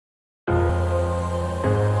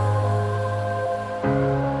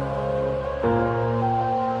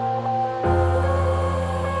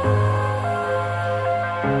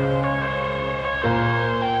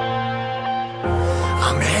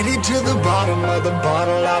bottom of the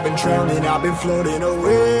bottle, I've been drowning, I've been floating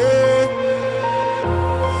away.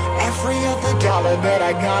 Every other dollar that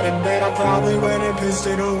I got in bed, I probably went and pissed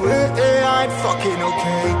it away. I ain't fucking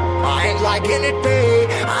okay, I ain't liking it, babe.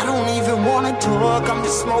 I don't even wanna talk, I'm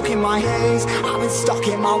just smoking my haze. I've been stuck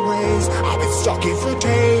in my ways, I've been stuck in for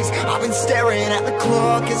days. I've been staring at the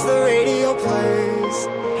clock as the radio plays.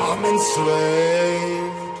 I'm enslaved.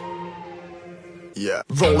 Yeah,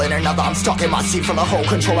 rolling another, I'm stuck in my seat from the whole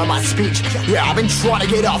control of my speech. Yeah, I've been trying to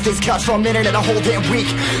get off this couch for a minute and a whole damn week.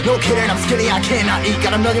 No kidding, I'm skinny, I cannot eat.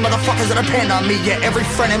 Got a million motherfuckers that depend on me. Yeah, every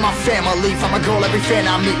friend in my family, from a girl, every fan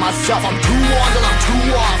I meet myself. I'm too on till I'm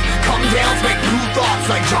too off. Come down to make new thoughts,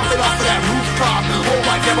 like jumping off of that rooftop. Whole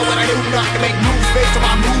life never when I knew not to make moves based on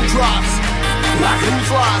my mood drops. Like who's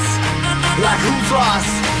lost? Like who's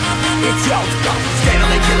lost? It's yo,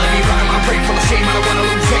 steadily killing me, running my brain full of shame, I don't wanna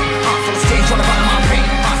lose it. Full of stage, trying to find my pain.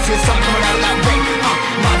 I see the sun coming out of that rain.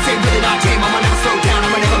 Minds ain't really not tame, I'ma never slow down,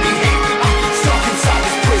 I'ma never behave. Stuck inside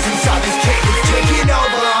this prison, inside this cage, it's taking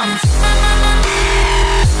over.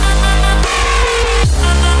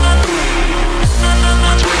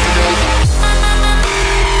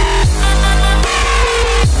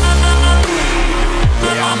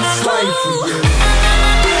 Yeah, I'm a slave for you.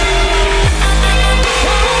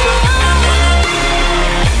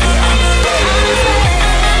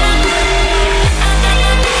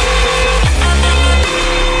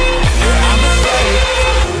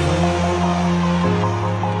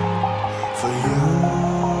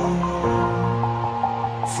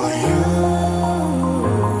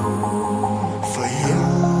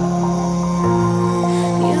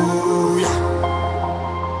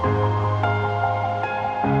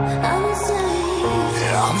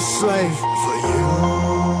 I'm a slave for you.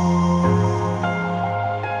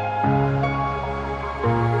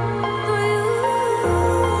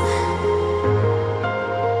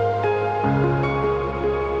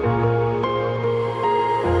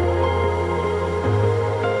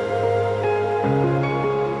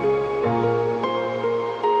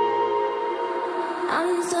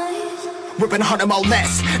 Ripping harder, more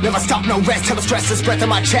less. Never stop, no rest. Till the stress is breath in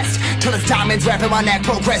my chest. Till it's diamonds wrapping my neck.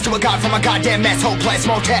 Progress to a god from a goddamn mess. Hopeless,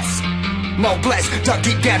 more tests, more blessed. Dug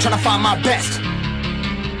deep down, trying to find my best.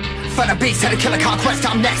 Find a beast, had to kill a conquest.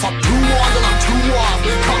 I'm next. I'm too on till I'm too off.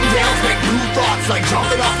 Come down, make new thoughts, like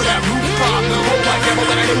jumping off of that rooftop. Whole life never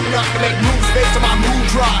when I knew not to make moves based on my mood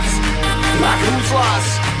drops. Like who's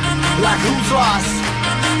lost? Like who's lost?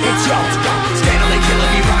 It's yo, steadily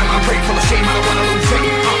killing me, running my brain full of shame. I don't wanna lose it.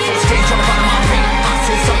 Full of stage, trying to find my pain. I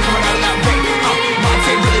see the sun coming out of that rain.